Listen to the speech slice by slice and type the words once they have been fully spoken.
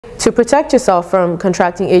to protect yourself from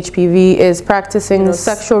contracting HPV is practicing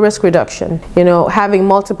sexual risk reduction. Having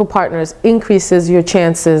multiple partners increases your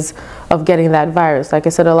chances of getting that virus. Like I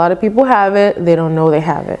said, a lot of people have it, they don't know they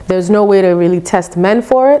have it. There's no way to really test men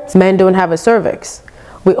for it. Men don't have a cervix.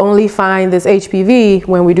 We only find this HPV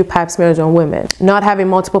when we do pap smears on women. Not having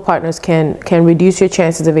multiple partners can reduce your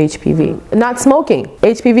chances of HPV. Not smoking.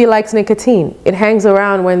 HPV likes nicotine. It hangs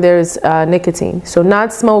around when there's nicotine. So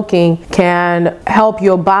not smoking can help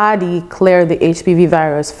your body clear the HPV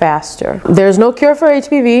virus faster. There's no cure for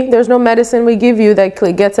HPV. There's no medicine we give you that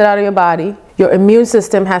gets it out of your body. Your immune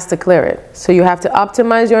system has to clear it. So you have to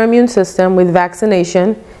optimize your immune system with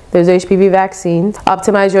vaccination. There's HPV vaccines.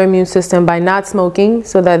 Optimize your immune system by not smoking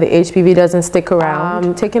so that the HPV doesn't stick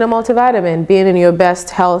around. Taking a multivitamin, being in your best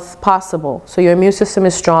health possible. So your immune system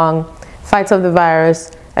is strong, fights off the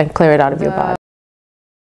virus, and clear it out of your body.